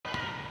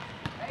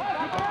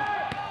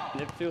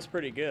It feels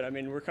pretty good. I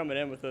mean, we're coming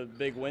in with a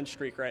big win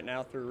streak right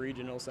now through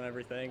regionals and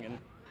everything, and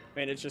I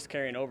mean, it's just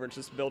carrying over. It's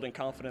just building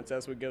confidence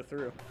as we go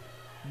through.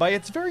 By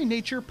its very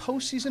nature,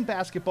 postseason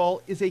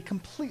basketball is a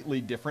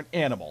completely different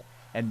animal,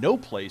 and no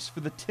place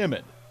for the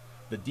timid.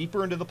 The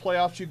deeper into the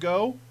playoffs you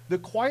go, the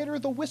quieter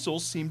the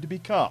whistles seem to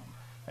become,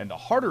 and the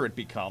harder it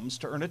becomes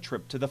to earn a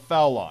trip to the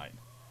foul line.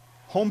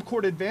 Home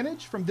court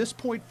advantage from this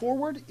point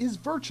forward is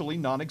virtually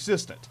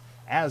non-existent,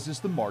 as is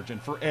the margin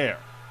for error.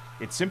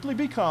 It simply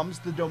becomes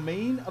the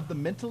domain of the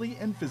mentally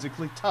and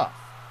physically tough.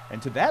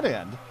 And to that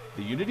end,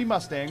 the Unity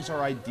Mustangs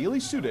are ideally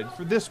suited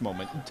for this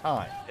moment in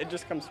time. It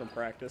just comes from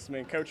practice. I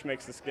mean, Coach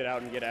makes us get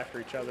out and get after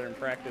each other in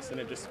practice, and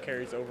it just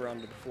carries over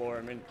onto the floor.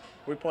 I mean,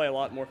 we play a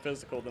lot more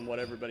physical than what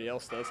everybody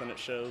else does, and it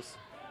shows.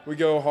 We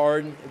go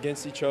hard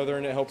against each other,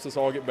 and it helps us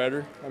all get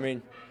better. I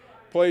mean,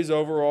 plays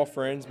over, we're all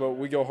friends, but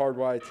we go hard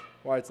while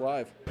it's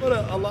live.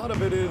 But a lot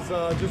of it is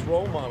just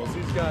role models.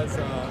 These guys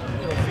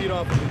feed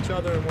off of each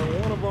other, and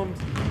when one of them's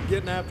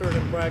getting after it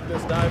in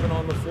practice, diving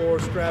on the floor,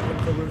 scrapping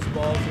for loose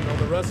balls,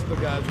 the rest of the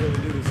guys really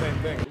do the same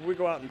thing. We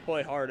go out and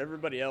play hard.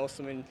 Everybody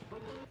else, I mean,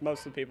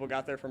 most of the people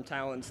got there from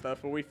talent and stuff,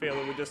 but we feel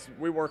that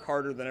we work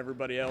harder than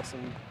everybody else,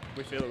 and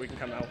we feel that we can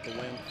come out with a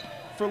win.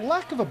 For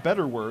lack of a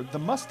better word, the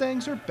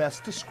Mustangs are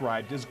best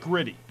described as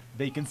gritty.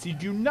 They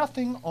concede you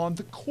nothing on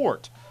the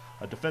court,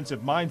 a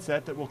defensive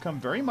mindset that will come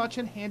very much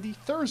in handy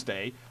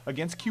Thursday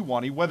against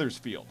Kewanee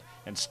Wethersfield,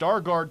 and star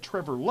guard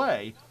Trevor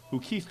Lay, who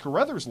Keith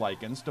Carruthers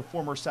likens to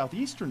former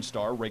Southeastern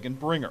star Reagan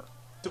Bringer.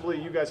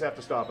 You guys have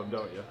to stop them,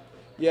 don't you?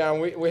 Yeah, and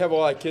we have a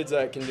lot of kids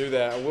that can do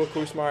that. Will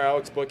Kuzmeyer,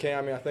 Alex Buckhan,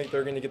 I mean, I think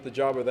they're going to get the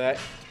job of that.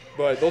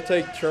 But they'll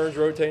take turns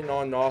rotating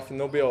on and off, and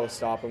they'll be able to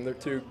stop them. They're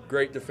two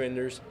great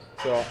defenders,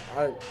 so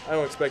I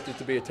don't expect it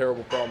to be a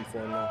terrible problem for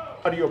them now.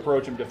 How do you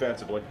approach them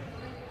defensively?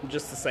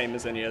 Just the same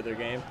as any other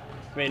game.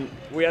 I mean,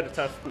 we had a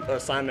tough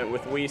assignment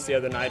with Weiss the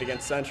other night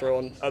against Central,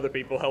 and other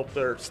people helped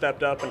or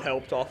stepped up and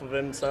helped off of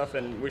him and stuff,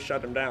 and we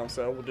shut him down,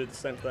 so we'll do the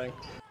same thing.